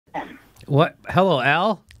What? Hello,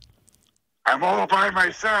 Al? I'm all by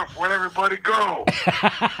myself. Where'd everybody go?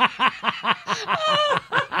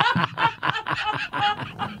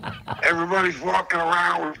 Everybody's walking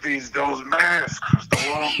around with those masks with the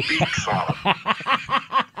long beaks on them.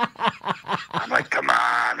 I'm like, come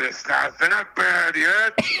on, it's not that bad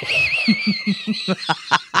yet.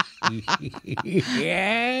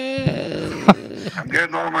 Yeah. I'm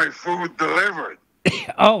getting all my food delivered.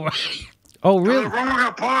 Oh, oh, To really? the wrong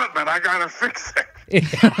apartment. I gotta fix it.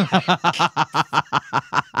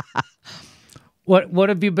 What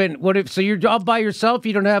have you been? So you're all by yourself?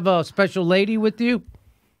 You don't have a special lady with you?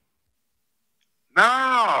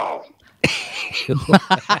 No. she left.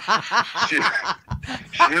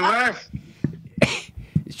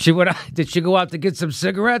 She went. Did she go out to get some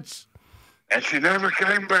cigarettes? And she never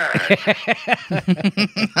came back.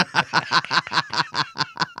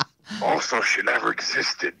 Also, she never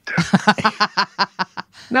existed.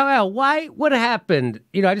 Now, Al, why? What happened?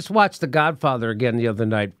 You know, I just watched The Godfather again the other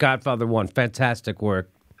night. Godfather 1, fantastic work.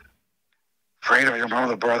 Fredo, your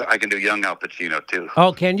older brother. I can do young Al Pacino, too.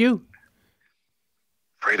 Oh, can you?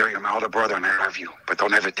 Fredo, you're my older brother, and I love you. But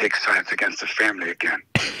don't ever take sides against the family again.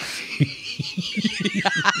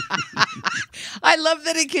 I love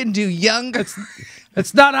that he can do young.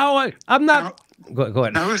 It's not how I'm not. Go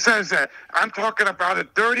ahead. Now, who says that? I'm talking about a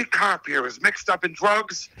dirty cop here who's mixed up in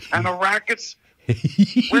drugs and the rackets.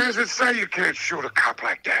 Where does it say you can't shoot a cop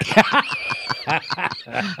like that?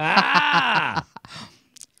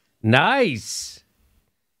 Nice.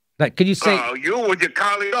 Like, could you say? Oh, you with your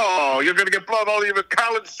college? Oh, you're gonna get blood all over your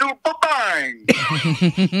college suit. Bang!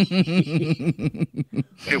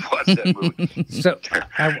 It was that movie. So,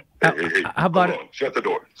 Hey, how about hold on. Shut the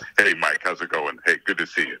door. Hey, Mike, how's it going? Hey, good to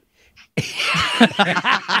see you. You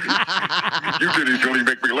didn't really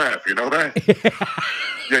make me laugh, you know that?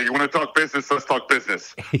 Yeah, you want to talk business? Let's talk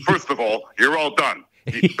business. First of all, you're all done.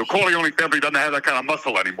 The Corleone family doesn't have that kind of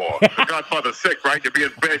muscle anymore. The Godfather's sick, right? You're being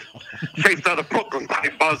chased out of Brooklyn by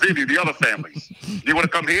Barzini, the other families. You want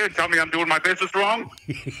to come here and tell me I'm doing my business wrong?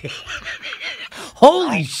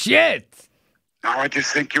 Holy shit! No, I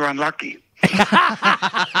just think you're unlucky.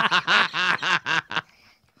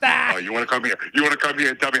 Oh, you want to come here? You want to come here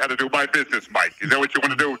and tell me how to do my business, Mike? Is that what you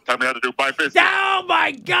want to do? Tell me how to do my business? Oh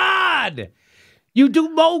my God! You do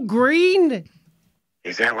Mo Green?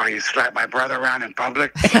 Is that why you slap my brother around in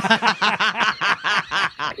public?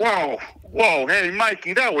 Whoa, hey,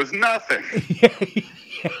 Mikey, that was nothing.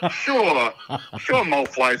 Sure, Mo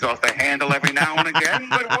flies off the handle every now and again,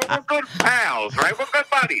 but we're good pals, right? We're good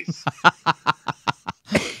buddies.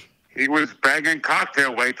 He was banging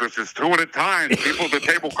cocktail waitresses 2 at a time. People at the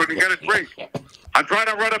table couldn't get a drink. I'm trying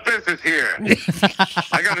to run a business here.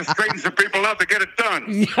 I got to straighten some people out to get it done.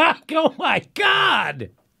 Yeah, oh my God!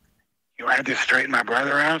 You had to straighten my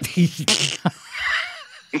brother out?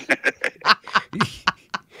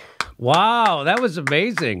 Wow, that was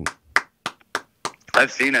amazing.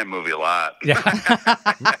 I've seen that movie a lot. Yeah.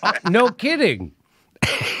 No kidding.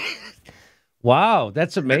 Wow,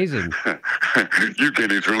 that's amazing. You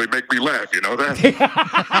kiddies really make me laugh, you know that?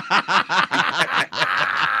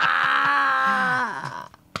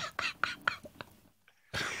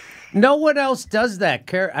 No one else does that,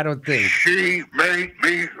 I don't think. She made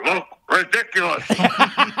me look ridiculous.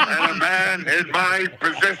 And a man in my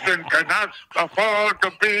position cannot afford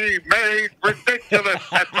to be made ridiculous.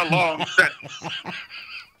 That's a long sentence.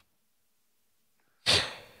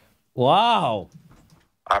 Wow.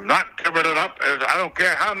 I'm not giving it up. I don't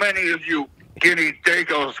care how many of you guinea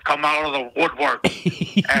dagos come out of the woodwork.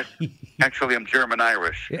 Actually, I'm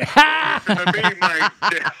German-Irish. Listen to me,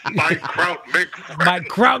 my Kraut McFriend. My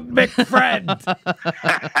Kraut McFriend.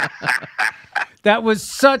 That was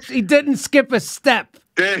such... He didn't skip a step.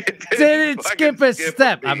 Didn't skip a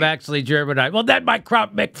step. I'm actually German-Irish. Well, then my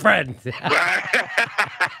Kraut McFriend.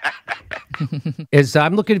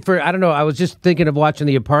 I'm looking for... I don't know. I was just thinking of watching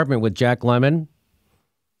The Apartment with Jack Lemmon.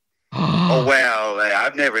 Oh, well,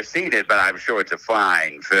 I've never seen it, but I'm sure it's a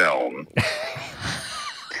fine film.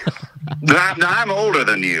 I'm older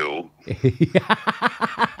than you.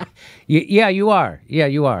 Yeah, you are. Yeah,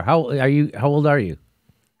 you are. How old are you?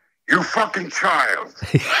 You fucking child.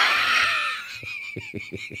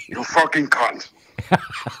 You fucking cunt.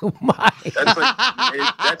 Oh my. That's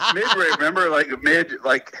mid, remember?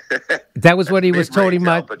 That was when he was Tony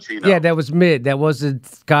Montana. Yeah, that was mid. That wasn't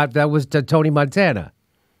Scott. That was Tony Montana.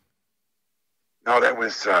 No, that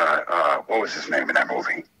was what was his name in that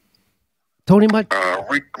movie? Tony Montana.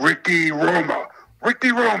 Ricky Roma.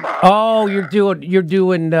 Ricky Roma. Oh, you're doing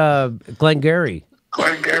Glengarry.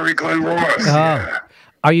 Glengarry, Glen Ross. Yeah.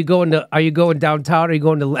 Are you going downtown? Or are you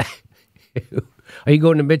going to? Are you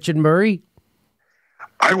going to Mitch and Murray?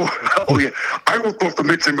 I will. Oh yeah, I will talk to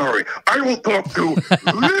Mitch and Murray. I will talk to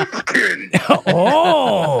Lipkin.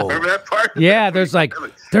 Oh, remember that part? Yeah, there's he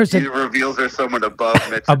reveals there's someone above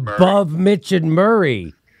Mitch and Murray. Above Mitch and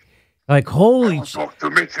Murray. Like, holy I will talk to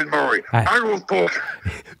Mitch and Murray. I will talk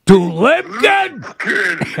to Lipkin.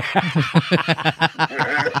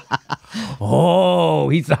 Oh,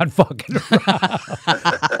 he's not fucking around.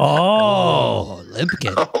 Oh,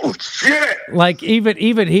 Lipkin. Oh shit! Like even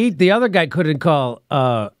the other guy couldn't call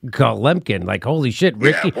Lemkin. Like, holy shit,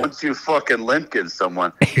 Ricky. Yeah, once you fucking Lemkin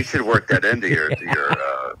someone, you should work that into your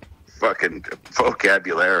fucking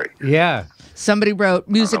vocabulary. Yeah. Somebody wrote,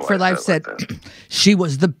 Music for Life said, she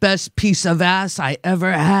was the best piece of ass I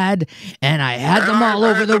ever had, and I had them all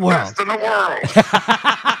over the world. Best in the world.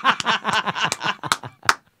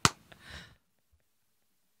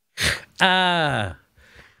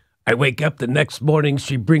 I wake up the next morning.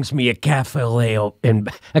 She brings me a cafe au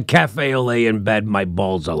lait in bed. My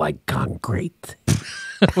balls are like concrete.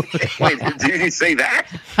 Wait, did he say that?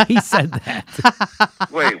 He said that.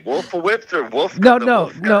 Wait, Wolfowitz or Wolf?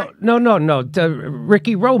 No.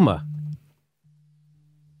 Ricky Roma.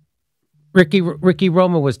 Ricky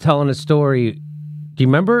Roma was telling a story. Do you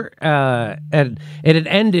remember? And it had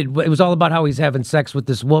ended. It was all about how he's having sex with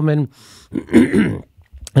this woman.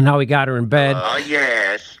 And how he got her in bed. Oh,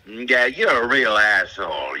 yes. Yeah, you're a real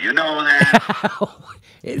asshole. You know that?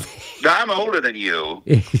 I'm older than you.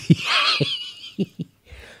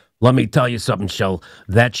 Let me tell you something, Shell.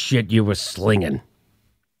 That shit you were slinging.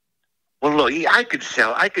 Well, look, I could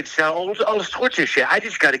sell all sorts of shit. I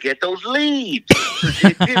just got to get those leads.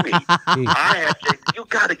 Jimmy, you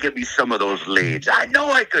got to give me some of those leads. I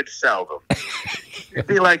know I could sell them. It'd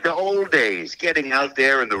be like the old days, getting out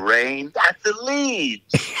there in the rain. That's the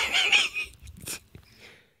leads.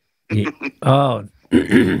 Oh.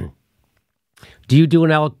 Do you do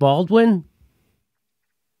an Alec Baldwin?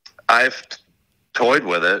 I've toyed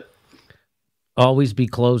with it. Always be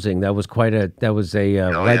closing. That was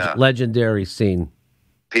a legendary scene.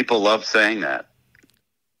 People love saying that.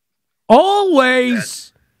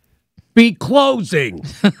 Always be closing.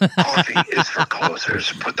 Coffee is for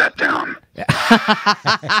closers. Put that down.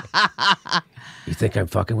 You think I'm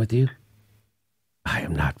fucking with you? I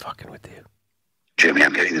am not fucking with you. Jimmy,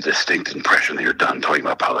 I'm getting the distinct impression that you're done talking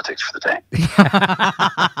about politics for the day.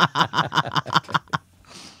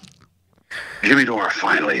 Jimmy Dore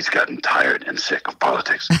finally has gotten tired and sick of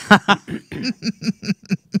politics.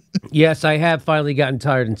 Yes, I have finally gotten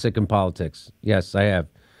tired and sick of politics. Yes, I have.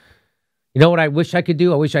 You know what I wish I could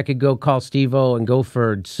do? I wish I could go call Steve-O and go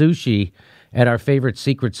for sushi at our favorite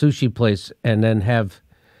secret sushi place and then have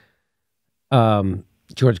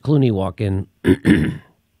George Clooney walk in and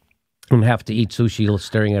have to eat sushi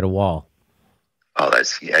staring at a wall. Oh,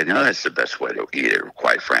 that's the best way to eat it,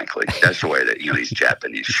 quite frankly. That's the way that, these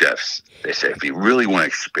Japanese chefs, they say, if you really want to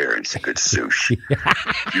experience a good sushi,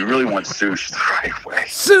 if you really want sushi the right way.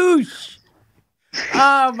 Sushi!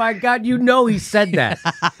 Oh, my God, he said that.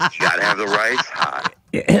 You got to have the rice hot.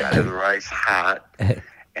 You got to have the rice hot,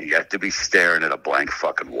 and you have to be staring at a blank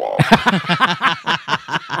fucking wall.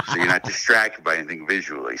 So you're not distracted by anything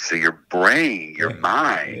visually. So your brain, your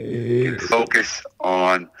mind, can focus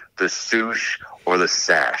on the sushi or the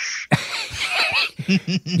sash.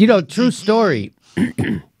 True story.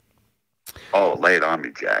 Oh, lay it on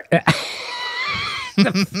me, Jack.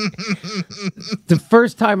 The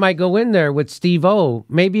first time I go in there with Steve-O,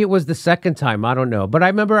 maybe it was the second time, I don't know. But I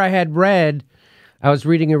remember I was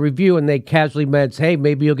reading a review and they casually meant, hey,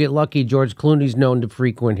 maybe you'll get lucky. George Clooney's known to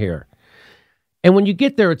frequent here. And when you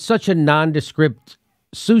get there, it's such a nondescript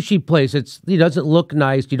sushi place. It doesn't look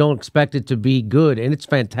nice. You don't expect it to be good. And it's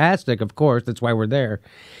fantastic, of course. That's why we're there.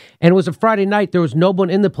 And it was a Friday night. There was no one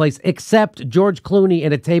in the place except George Clooney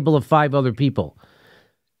and a table of 5 other people.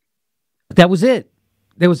 That was it.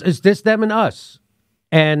 It's this, them, and us.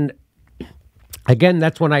 And again,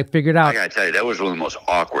 that's when I figured out. I gotta tell you, that was one of the most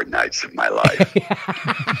awkward nights of my life.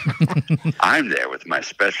 I'm there with my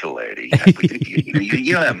special lady.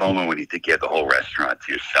 You know that moment when you think you have the whole restaurant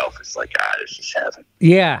to yourself? It's like, this is heaven.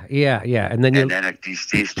 Yeah. And then these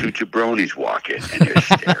 2 jabronis walk in and they're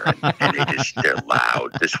staring and they're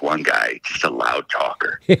loud. This one guy, just a loud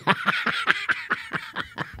talker.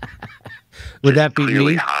 Would that be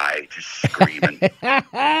clearly me? High, just screaming.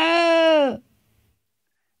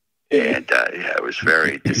 And it was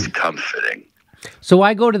very discomforting. So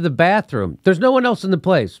I go to the bathroom. There's no one else in the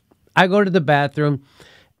place. I go to the bathroom.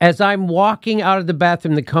 As I'm walking out of the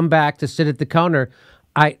bathroom to come back to sit at the counter,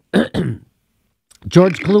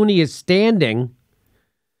 George Clooney is standing,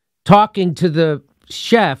 talking to the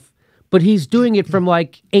chef, but he's doing it from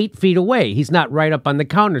like 8 feet away. He's not right up on the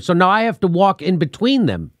counter. So now I have to walk in between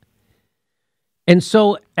them. And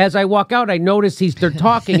so as I walk out, I notice they're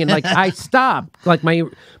talking, and like I stop. Like my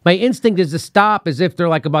instinct is to stop as if they're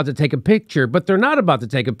like about to take a picture, but they're not about to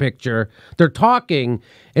take a picture. They're talking.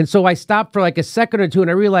 And so I stop for like a second or two, and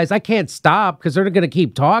I realize I can't stop because they're going to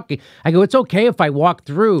keep talking. I go, it's okay if I walk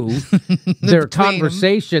through their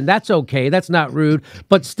conversation. That's okay. That's not rude.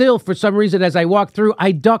 But still, for some reason, as I walk through,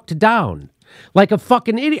 I ducked down. Like a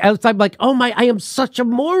fucking idiot. I'm like, oh my, I am such a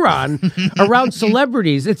moron around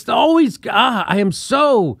celebrities. It's always, I am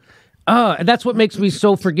so, and that's what makes me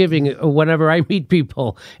so forgiving whenever I meet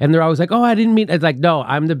people. And they're always like, oh, I didn't mean, it's like, no,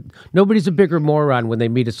 nobody's a bigger moron when they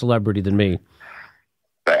meet a celebrity than me.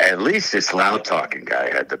 But at least this loud talking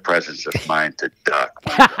guy had the presence of mind to duck.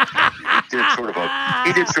 He did sort of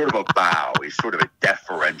a bow. He's sort of a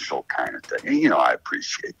deferential kind of thing. And, you know, I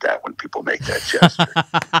appreciate that when people make that gesture.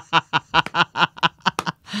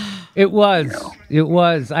 It was. You know? It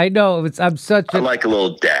was. I know. I like a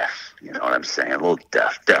little deaf. You know what I'm saying? A little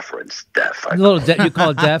deference. Deaf. You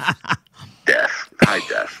call it deaf? Deaf. High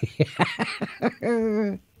def.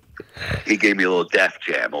 He gave me a little Def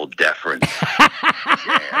Jam, old deference.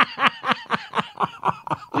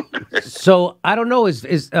 So I don't know.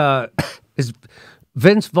 Is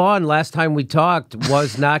Vince Vaughn, last time we talked,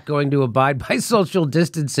 was not going to abide by social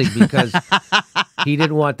distancing because he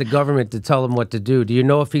didn't want the government to tell him what to do. Do you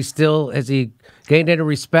know if has he gained any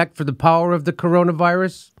respect for the power of the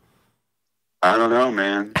coronavirus? I don't know,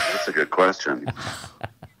 man. That's a good question.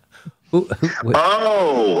 Yeah.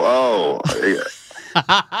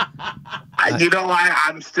 You know,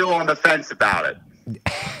 I'm still on the fence about it.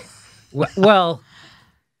 Well,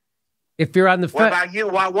 if you're on the fence... What about you?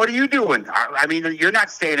 What are you doing? I mean, you're not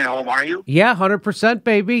staying at home, are you? Yeah, 100%,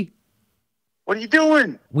 baby. What are you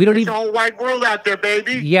doing? There's a whole wide world out there,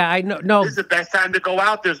 baby. Yeah, I know. No. This is the best time to go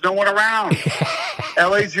out. There's no one around.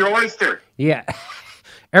 LA's your oyster. Yeah.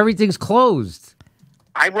 Everything's closed.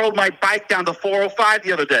 I rode my bike down the 405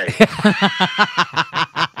 the other day.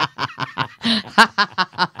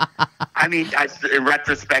 I mean, in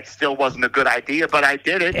retrospect, still wasn't a good idea, but I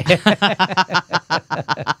did it.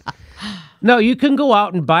 No, you can go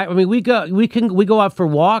out and buy. I mean, we go out for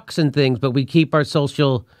walks and things, but we keep our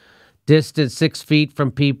social distance 6 feet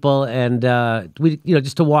from people, and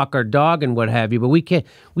just to walk our dog and what have you. But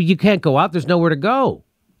you can't go out. There's nowhere to go.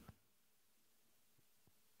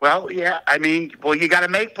 Well, yeah. I mean, you got to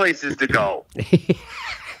make places to go.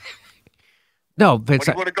 No, Vince.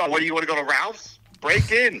 Where do you want to go? What do you want to go to Ralph's?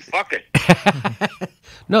 Break in. Fuck it.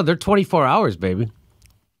 No, they're 24 hours, baby.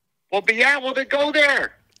 Well, then go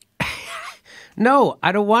there. No,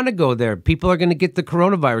 I don't want to go there. People are going to get the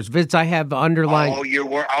coronavirus. Vince, I have underlying... Oh, you're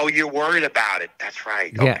worried about it. That's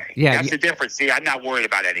right. Yeah, okay. Yeah. That's the difference. See, I'm not worried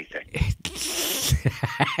about anything.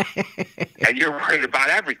 And you're worried about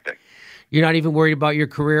everything. You're not even worried about your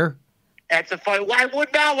career? That's a fun... Why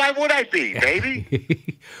would I be,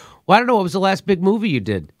 baby? Well, I don't know. What was the last big movie you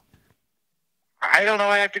did? I don't know.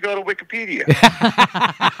 I have to go to Wikipedia.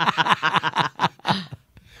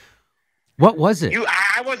 What was it?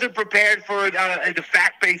 I wasn't prepared for the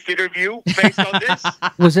fact-based interview based on this.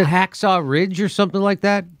 Was it Hacksaw Ridge or something like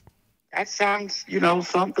that? That sounds,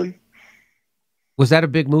 something. Was that a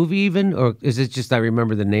big movie even? Or is it just I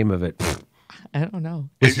remember the name of it? I don't know.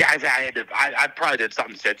 I probably did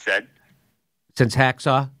something said. Since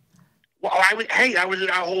Hacksaw? Well, I was in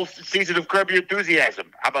a whole season of Curb Your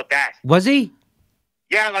Enthusiasm. How about that? Was he?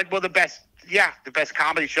 Yeah, the best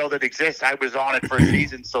comedy show that exists. I was on it for a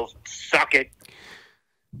season, so suck it.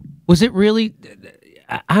 Was it really?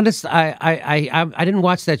 Honest, I didn't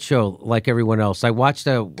watch that show like everyone else. I watched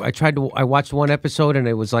one episode and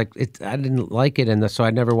it was like I didn't like it, and so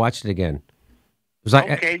I never watched it again.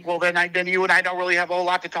 Okay, well then you and I don't really have a whole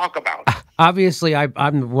lot to talk about. Obviously,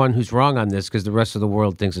 I'm the one who's wrong on this because the rest of the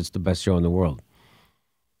world thinks it's the best show in the world,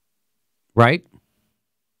 right?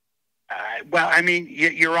 Well, I mean,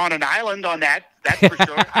 you're on an island on that. That's for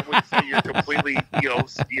sure. I wouldn't say you're completely,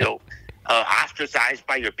 ostracized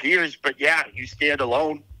by your peers, but yeah, you stand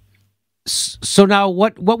alone. So now,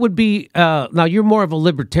 what would be? Now you're more of a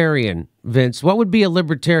libertarian, Vince. What would be a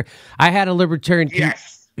libertarian? I had a libertarian.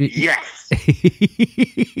 Yes.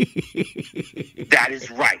 That is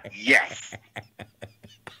right. Yes.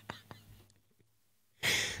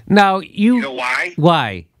 Now you know why?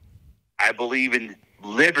 Why? I believe in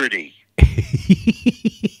liberty.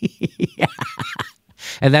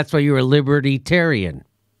 And that's why you're a libertarian.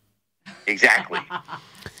 Exactly.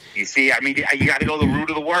 You see, I mean, you got to go the root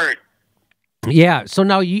of the word. Yeah. So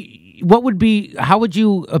now, how would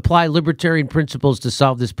you apply libertarian principles to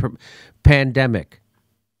solve this pandemic?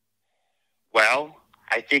 Well,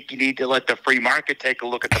 I think you need to let the free market take a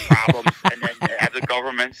look at the problems and then have the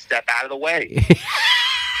government step out of the way.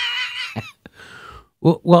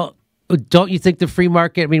 Well, don't you think the free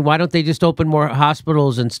market, I mean, why don't they just open more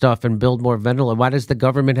hospitals and stuff and build more ventilators? Why does the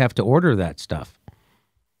government have to order that stuff?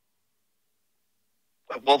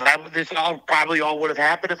 Well, this probably all would have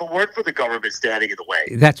happened if it weren't for the government standing in the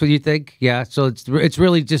way. That's what you think? Yeah, so it's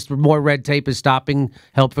really just more red tape is stopping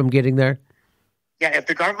help from getting there? Yeah, if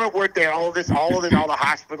the government weren't there, all the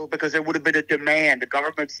hospitals, because there would have been a demand. The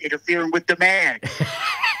government's interfering with demand.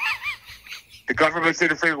 The government's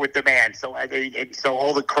interfering with demand. So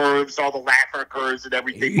all the curves, all the Laffer curves and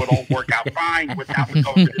everything would all work out fine without the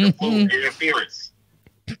government interference.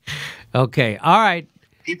 Okay, all right.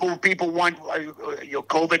 People want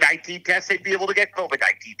COVID-19 tests. They'd be able to get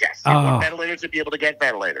COVID-19 tests. They want ventilators. They'd be able to get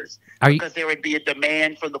ventilators. Because there would be a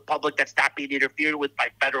demand from the public that's not being interfered with by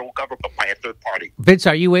federal government, by a third party. Vince,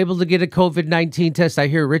 are you able to get a COVID-19 test? I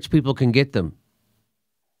hear rich people can get them.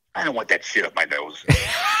 I don't want that shit up my nose.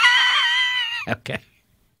 Okay.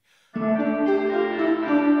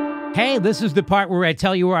 Hey, this is the part where I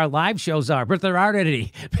tell you where our live shows are, but there aren't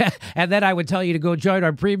any. And then I would tell you to go join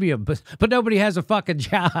our premium, but nobody has a fucking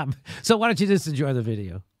job. So why don't you just enjoy the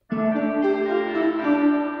video?